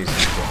think Solly's in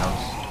shit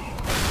house.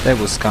 That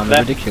was kind of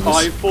Left.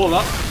 ridiculous. 5-4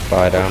 up.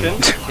 Spy down.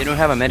 Push in. They don't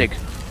have a medic.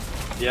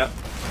 Yeah.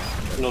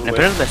 Another And win.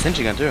 apparently a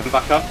sentry gun too. I'm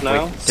back up now. They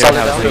don't Solid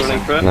have a down. sentry Still in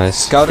gun. crit. Nice.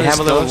 Scout They is have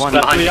a level close. 1.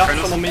 Left Behind 3 you, up.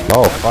 Kronos. Someone meet.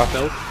 Oh fuck.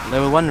 Build.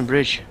 Level 1 in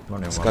bridge.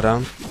 Running Scout one.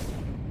 down.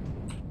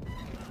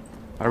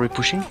 Are we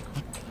pushing?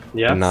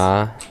 Yeah.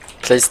 Nah,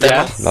 Please, Demo.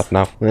 Yes. not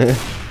now.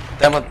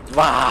 Demo.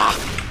 Wow.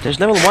 There's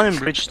level 1 in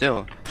bridge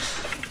still.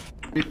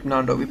 Whip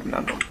Nando, whip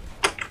Nando.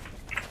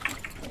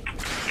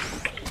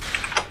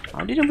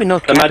 How didn't we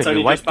not The cap meds it? We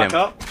only just wiped back them.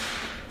 up.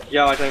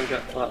 Yeah, I don't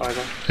get that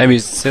either. Maybe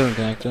he's still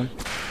connected.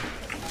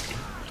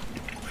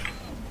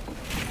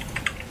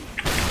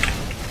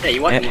 Yeah,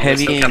 you want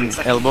Heavy in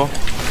elbow.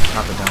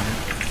 Snap it down.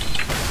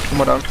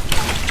 Come on down.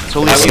 So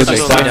we We're still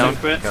good. gonna down.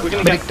 We're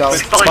gonna Medic get down. we're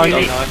Spy fine.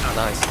 down.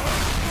 Nice.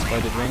 Why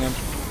did ring him?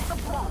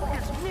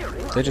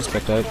 They just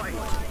backed out.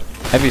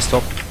 Heavy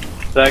stop.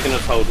 They're gonna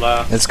hold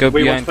last. Let's go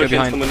We behind, want to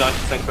go push into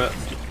behind. them with 90%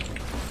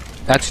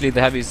 crit. Actually,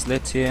 the heavy's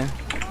lit here.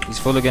 He's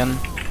full again.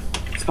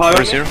 Spy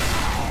Where's on you. here?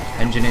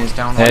 Engineer's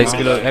down. Yeah, right he's now.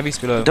 below. Heavy's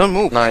below. Don't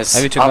move. Nice.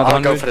 Heavy took I'll another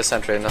go 100. for the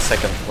sentry in a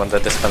second when the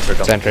dispenser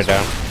comes. Center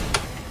down.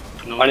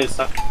 I need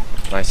to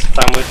Nice.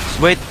 sandwich.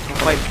 Wait.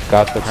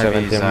 Got the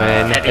Heavy's, 70 main.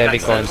 heavy Heavy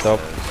backside. going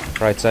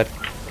top. Right side.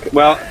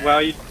 Where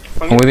are you?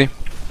 I'm with you.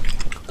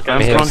 Okay,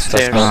 I'm Here's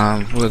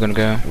downstairs. We're gonna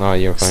go. No,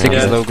 you're fine. Stick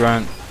is Yeah. low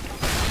ground.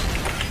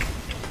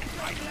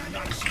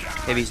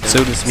 Heavy's down.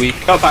 So this week.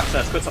 Go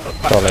backstairs. Quit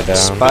up. Solid down.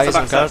 Spies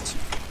on card.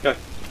 Go.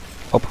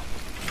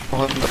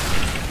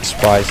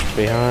 Spies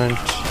behind.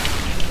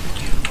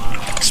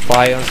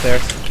 Spy on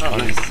stairs. Oh,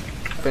 nice.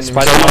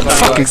 Spy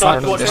Fucking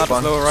Side, side. watch This out.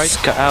 one. Lower right.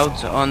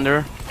 Scout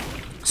under.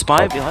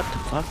 Spy, what the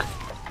fuck?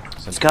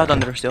 Scout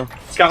under still.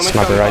 Scout me.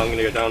 Sniper Scout me. right. I'm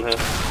gonna go down here.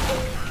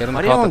 Get him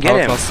Why do you caught, don't the get power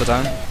him? cluster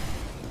down.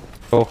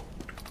 Oh,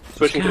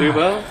 Switching to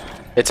Uber.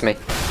 It's me.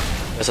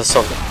 There's a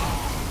solid.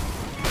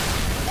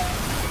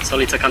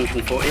 Solly took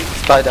 140.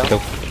 Spy down.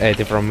 took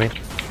 80 from me. Good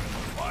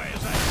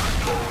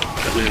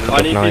move.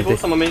 I need 90. people.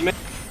 Someone meet me.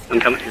 I'm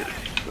coming.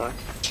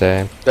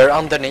 Same. They're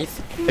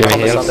underneath. Give me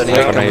Thomas heals.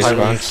 underneath. I'm gonna use Iron.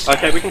 guns.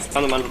 Okay, we can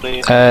spam them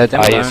underneath.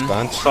 Demo I use down.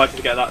 guns. Try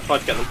to get that. Try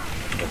to get them.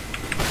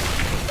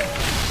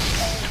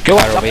 Go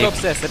up, Pyro top weak.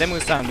 upstairs. The demo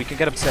is down. We can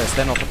get upstairs.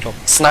 Then off the top.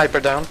 Sniper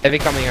down. Heavy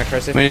coming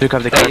aggressive. We need to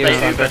cover the Yeah, card.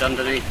 yeah. They Ubered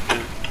underneath. Yeah.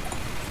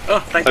 Oh,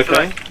 thank you for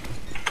Okay. that.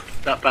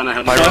 That banner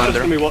helped. Pyro Sniper's under.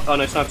 gonna be oh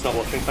no, Sniper's not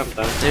watching. Sniper's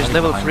down. There's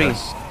level Behind 3.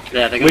 us.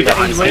 Yeah, they're We going get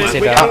behind. we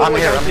Sit we down. get all I'm the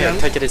way here. down I'm to the here. end.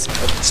 Take it easy.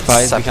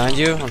 Spies Seven. behind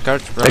you on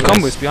card. The Right.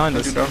 combo is behind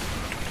us. Go.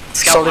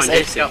 Scout Solid behind you.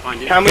 80. Scout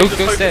behind you. Can we Go, just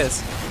go focus?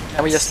 stairs.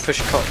 Can we just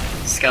push cut?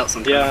 Scouts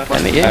on. Yeah. Yeah, Pyro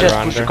just push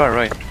under. the car,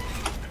 right?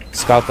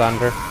 Scout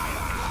under.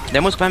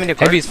 Demo's spamming the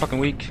car. Heavy is fucking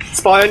weak.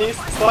 Spy on you.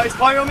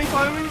 Spy on me.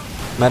 Spy on me.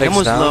 Medic's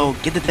Demo's down. low.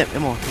 Get the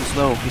demo. He's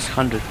low. He's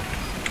 100.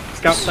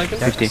 Scout taken.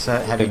 50.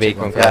 Heavy Big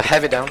took one. Yeah,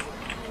 heavy down.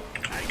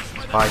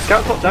 Spy.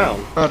 Scout top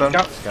down. Oh, down.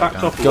 Scout backed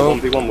down. off in the Go.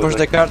 1v1 Push with the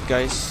me. card,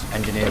 guys.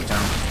 Engineer's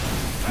down.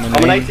 I'm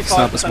I'm an main. 85%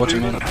 Sniper's watching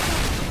me. movement.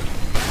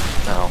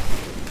 No.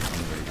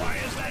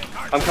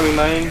 I'm coming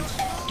main.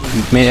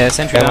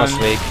 Sentry Demo's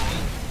down. weak.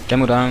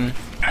 Demo down.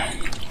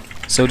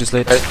 Soldier's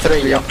lit. There's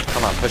 3. Yeah.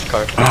 Come on, push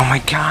car. Oh my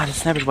god, the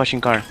sniper's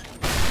watching car.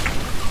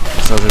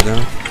 Soldier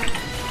down.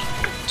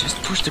 Just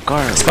push the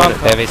car.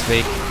 Heavy's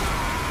weak.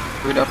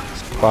 Good up.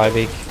 Spy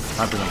weak.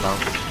 Sniper's on top.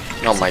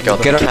 Oh my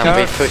god. Get out of Can car.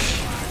 we push?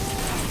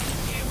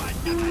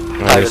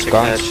 I Pyro use took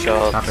guns.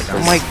 headshot. Snap it Oh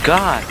down. my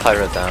god.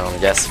 Pyro down.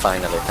 Yes,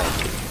 finally.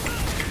 Thank you.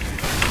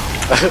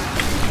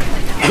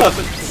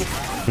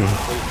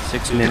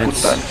 6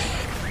 minutes.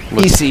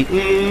 Easy.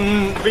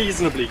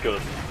 Reasonably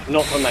good.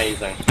 Not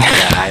amazing.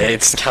 Yeah,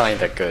 it's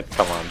kinda good.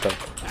 Come on, don't.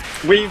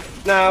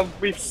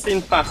 We've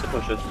seen faster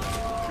pushes.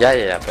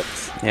 Yeah, but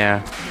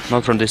Yeah,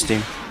 not from this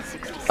team.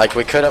 like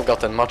we could have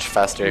gotten much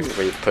faster if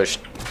we pushed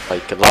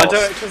like a I lot.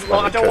 don't, cause,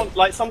 I don't want,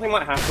 like, something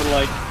might happen,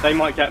 like, they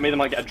might get me, they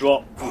might get a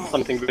drop, from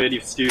something really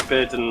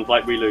stupid, and,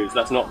 like, we lose.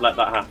 Let's not let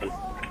that happen.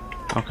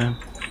 Okay.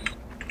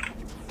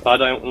 I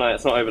don't, no,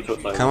 it's not over till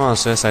it's over. Come on,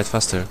 suicide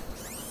faster.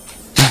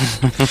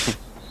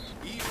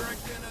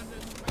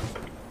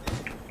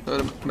 So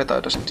the meta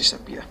doesn't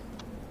disappear.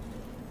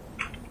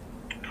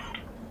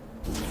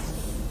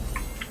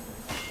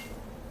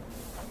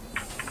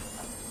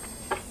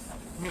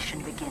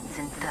 Mission begins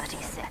in 30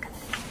 seconds.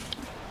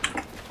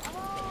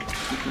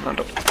 Whip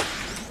Nando.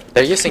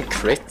 They're using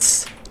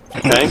crits.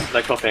 Okay,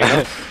 they're copying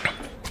us.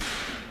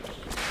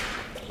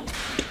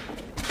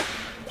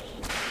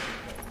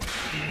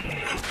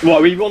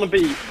 What, we want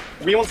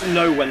to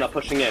know when they're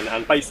pushing in,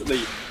 and basically,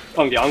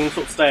 Pongi, I'm going to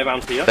sort of stay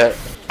around here, They're,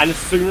 and as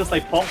soon as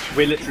they pop,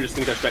 we're literally just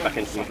going to go straight back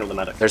into them and kill the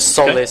medic. there's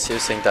Solis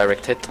using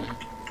direct hit.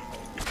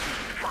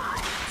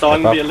 So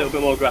I'm going to be a little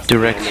bit more aggressive.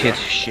 Direct on the hit,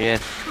 medic.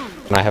 shit.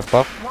 Can I have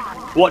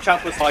buff? Watch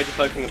out for the spider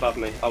poking above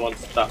me. I want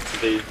that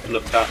to be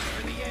looked at.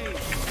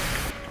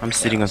 I'm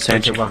sitting on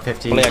Sentry sentry.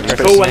 150. Fully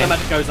aggressive. Cool when the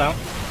medic goes out.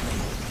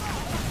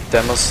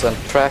 Demos and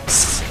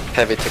tracks.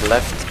 Heavy to the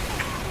left.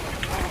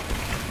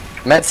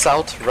 Meds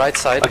out, right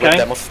side. Okay. With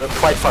demo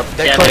quite far.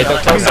 They're Yeah, quite they they're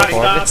like- close. Exactly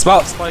that.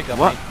 Spot. Spike up.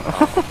 What?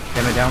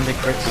 Demo down, big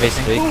crits.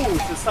 Heavy's weak. Cool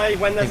to say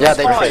when there's Yeah, a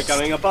they spy crit.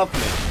 going above me.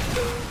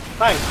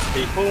 Thanks,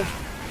 people.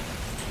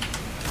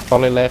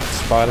 Fully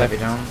left. Spy Heavy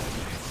left. down.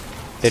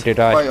 Did you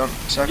Spy die? on.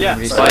 Second. Yeah,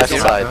 We spy Left here.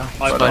 side.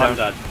 I'm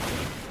dead.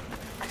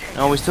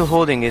 No, we're still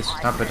holding it.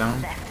 Snap it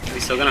down. Are we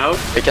still gonna hold?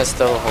 We can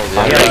still hold.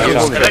 Yeah, Yeah, you use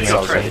hold crits it. They've only got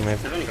also. credit.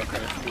 Maybe. They've only got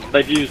credit.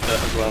 They've used it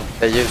as well.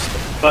 They used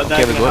it. But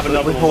then Okay, we have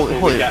another hold one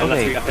before we it, get unless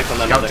okay. we get picked on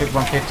that Scout other. took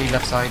 150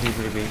 left side,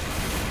 easily B.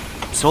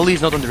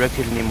 Sully's not on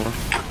directive anymore.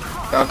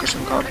 Darkest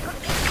on card.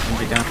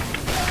 Envy down.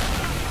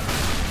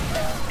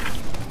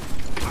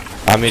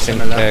 I'm using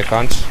Similar.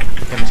 guns.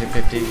 Him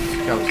 250.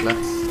 Scout's left.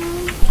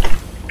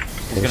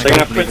 He's They're gonna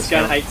go crit lead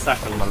scan scout 8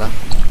 seconds. on my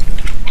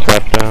left.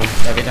 Trap down.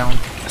 Heavy down.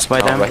 Spy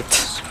down. Alright.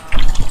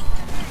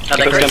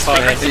 Crit scan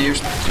 5 They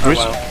used. Oh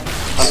wow.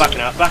 I'm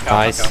backing out, back out,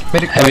 Nice. back out.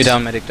 Medic Heavy dies.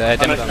 down, medic died.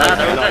 Demo down. They're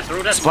all dead, they're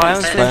all dead. Spy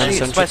on Stay sentry.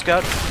 sentry. Spy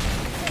scout.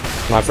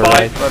 Sniper Spy.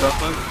 right. Right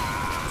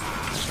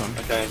off.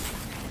 Okay,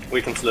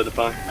 we can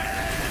solidify.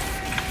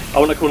 I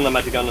want to call in a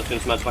magic gun as soon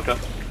as match back up.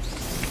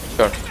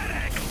 Sure.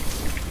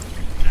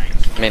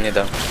 Mini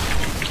down.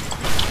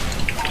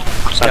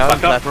 Scout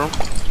back up. platform.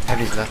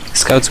 Heavy's left.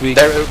 Scouts weak.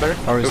 There, Uber.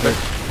 Or is Uber.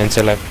 it?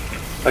 Into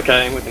left.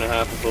 Okay, we're gonna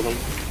have before them.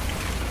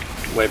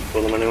 Way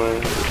before them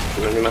anyway.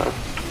 Doesn't really matter.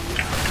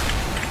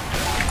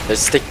 There's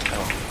stick.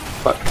 Oh,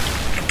 fuck.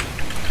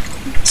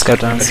 Scout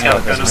down.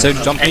 Scout down. So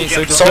jump me,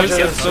 so Soldiers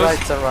Soldiers.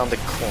 right around the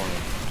corner.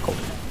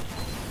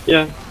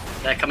 Yeah.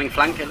 They're coming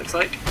flank, it looks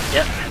like.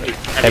 Yep.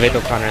 Heavy to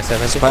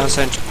 170. Spy on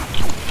sentry.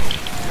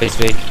 Please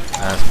weak.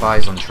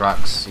 Spy's on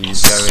tracks.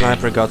 He's going.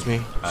 Sniper got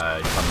me.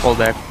 Hold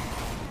back.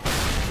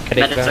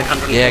 Medic Medics like down.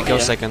 140. Yeah, go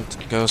second.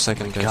 Go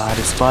second, guys. God,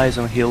 the spy is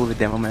on hill with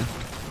demo man.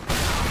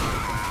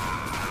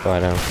 Spy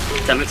down.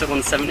 Damage at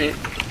 170.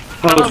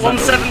 Hold Oh, second.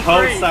 173!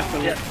 Hold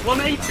second. Yeah,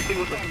 180,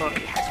 what the fuck?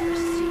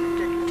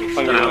 Hang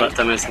Don't know how on. that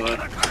damage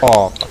works.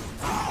 Oh,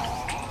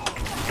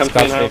 Come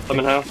Scout's in house, 50. come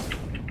in house.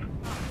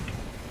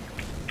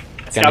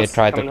 can you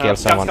try to coming kill out.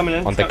 Scouts someone coming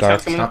in. on the Scouts guard?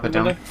 coming in. Snap it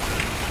down. Window.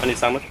 I need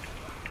sandwich.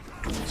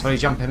 Sorry,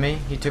 jumping me.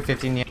 He took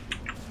 15 the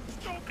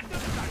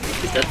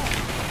He's dead.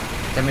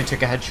 Then we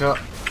took a headshot.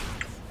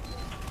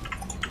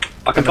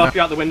 I can buff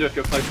you out the window if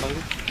you're close,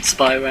 Longer.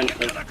 Spy went.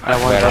 I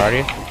want Where are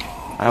you?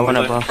 I want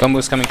a buff.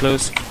 Combo's coming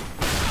close.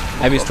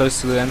 Heavy's close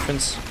to the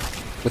entrance.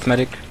 With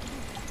medic.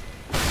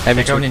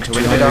 Heavy They're going into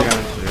window. Window. They're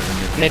going into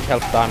window. Need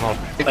help down hole.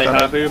 They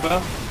have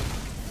Uber.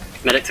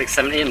 Medic took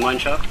 70 and mine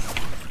shot.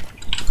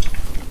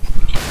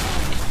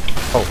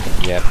 Oh,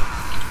 yeah.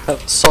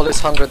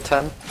 Solid's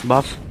 110.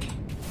 Buff.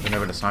 We know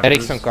where the sniper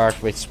Eric's on is. guard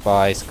with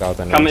spy, scout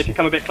and Come if energy. you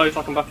come a bit close,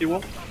 I can buff you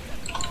all.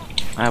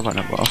 I want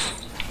a buff.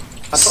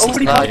 I've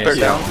already Sniper buffed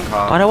you. down.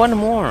 But I want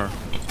more.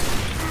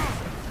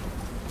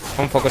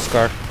 Come focus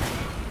guard.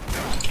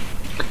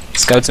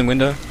 Scouts in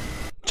window.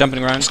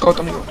 Jumping around. Scout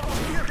coming.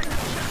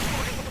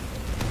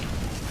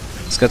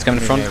 Scouts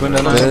coming in front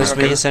window now. There's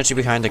me and sentry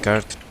behind the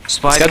guard.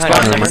 Spy Scout's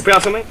behind behind me. Spy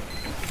out on me.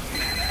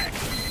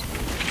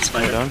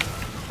 Spy down.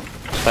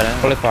 Spy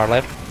down. Fully far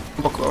left.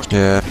 Combo closed.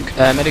 Yeah.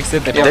 Medic's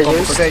dead. Yeah, They combo.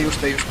 used- They used.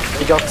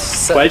 He got,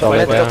 Wait,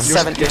 Med wait. got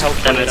 70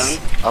 health Demo points.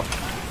 down. Up.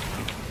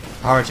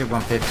 Power took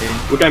 150.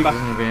 We're going back.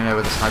 Doesn't really know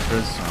where the sniper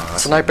is. Oh,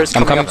 that's Snipers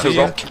I'm coming coming up to to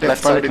you. rock. They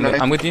Left fired side. in the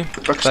I'm with you.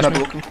 Truck's Flash not me.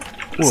 looking.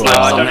 Sniper's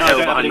I on don't the have hill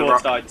any behind the more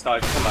rock.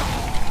 side. Come back.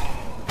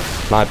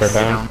 Sniper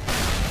down.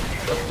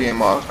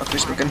 DMR at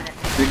least we can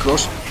be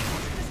close.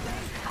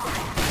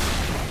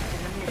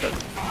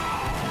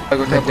 I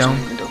got Head down.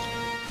 tables in window.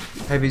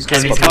 Heavy's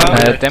going Heavy's into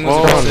coming. window. Demo's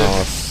Oh close.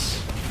 no.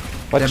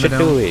 What Demo you down.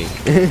 doing?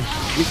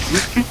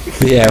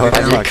 Yeah, what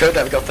And the you fuck. could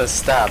have got a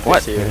stab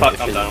What? if you... Fuck,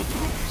 if I'm you- down.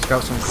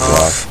 Scout's on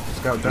car.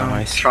 Scout down.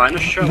 Nice. Trying to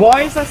show.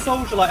 Why is that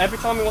soldier like every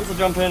time he wants to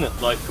jump in,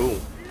 it's like cool.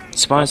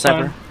 Spy on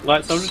sniper.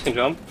 Like soldiers can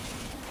jump.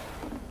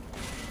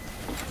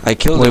 I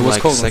killed Well, he him was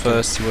like cold in second.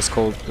 first. He was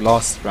cold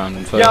last round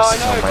in first. Yeah, I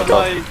know, Oh my but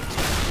God. like,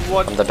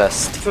 what? I'm the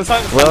best. So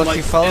sometimes, Well, like,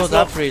 he followed it's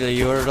not- up really.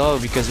 You were low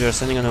because we were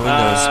standing on the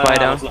windows. Spy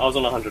down. I was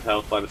on 100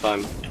 health by the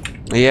time.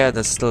 Yeah,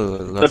 that's still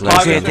a lot The less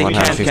pirate Okay, than thing they you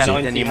can't 150. cap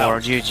 150. it anymore.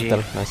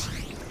 GG. Nice.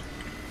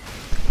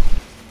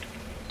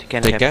 They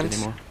can't They cap can't? it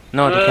anymore.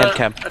 No, they can't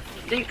cap. I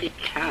think he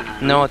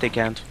can. No, they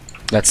can't.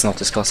 Let's not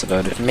discuss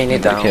about it. Mini Who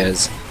down.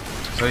 cares?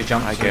 Sorry,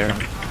 jump. I sorry, care.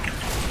 jump.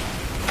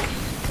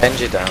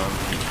 Benji down.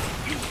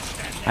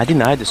 I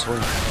denied the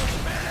sword.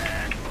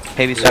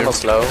 Heavy sword.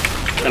 Demo's low.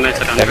 Demo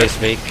took 100. Heavy's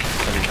weak.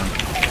 Heavy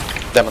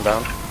down. Demo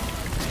down.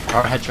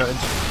 Power headshotted.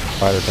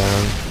 Fire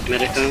down.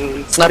 Medic down. You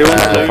want Sniper to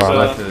down. far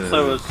lose, left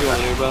so was you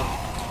want Uber.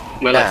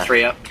 We're Yeah. like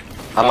 3 up.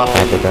 I'm up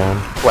Sniper on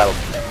down. 12.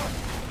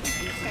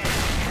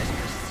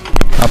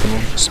 Up and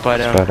one. Spy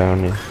down. Spy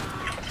down, yeah.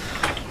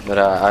 But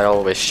I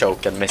always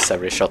choke and miss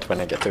every shot when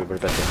I get Uber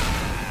better.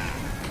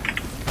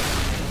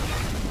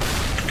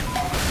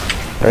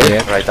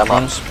 Yeah. Right, I'm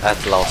up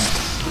at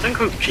last. Don't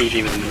go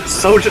GG with him.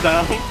 Soldier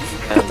down.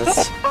 And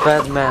that's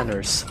bad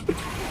manners.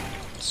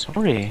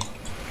 Sorry.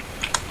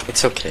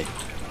 It's okay.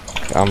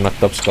 I'm not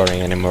top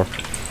scoring anymore.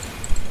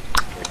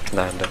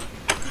 Nah, no.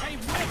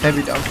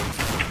 Heavy down.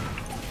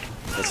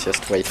 Let's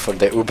just wait for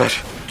the Uber.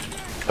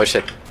 Oh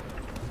shit.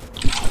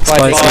 Spy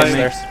Spy me.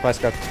 stairs. Spy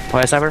scout.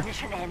 Spy sniper.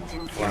 Mission ends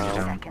in 50 Wow.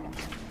 seconds.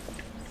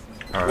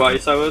 Power. Why are you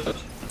so good?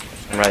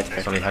 I'm right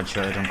here. Sorry,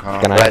 headshotted on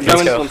car. Can I? Right, No let's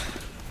one's go. on.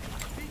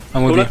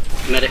 I'm with you.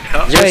 Cooler. Medic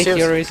cut. Yes, Wait, yes.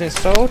 you're using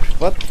sword?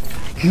 What?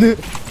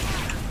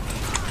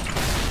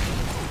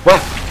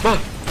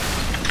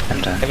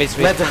 I'm down. Heavy's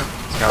weak. Med down.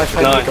 I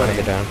finally Nice. got Heavy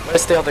him. down.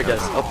 Where's the other guys?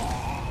 Oh.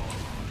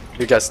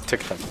 You guys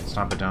took them.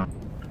 Sniper down.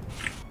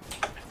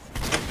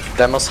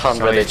 Demos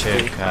 100 Sorry,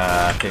 HP.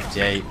 took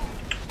 58,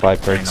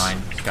 Viper.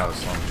 29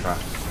 scouts on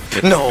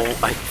track. No,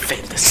 I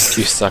failed this.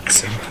 You suck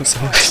so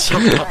much.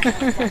 Shut up.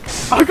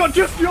 I got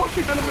just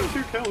Yoshi Venom with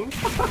 2 kills.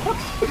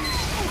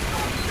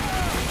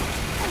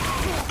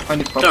 I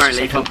need buffs. Sorry,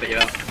 Lee, can't put you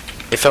out.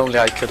 If only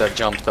I could have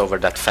jumped over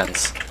that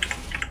fence.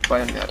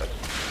 Finally had it.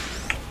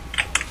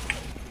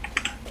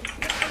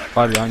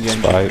 Far behind you.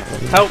 Spy.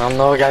 Oh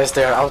no, guys,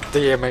 they're out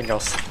DMing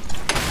us.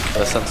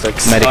 Doesn't look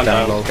Medic Oh,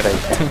 down no. low.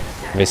 great.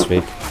 This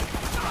week.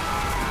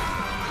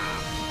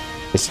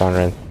 It's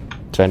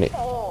 120.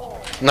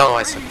 No,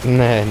 I said.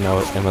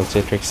 No,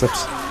 MLG trick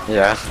steps.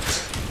 Yeah.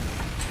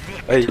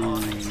 Hey,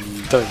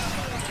 don't.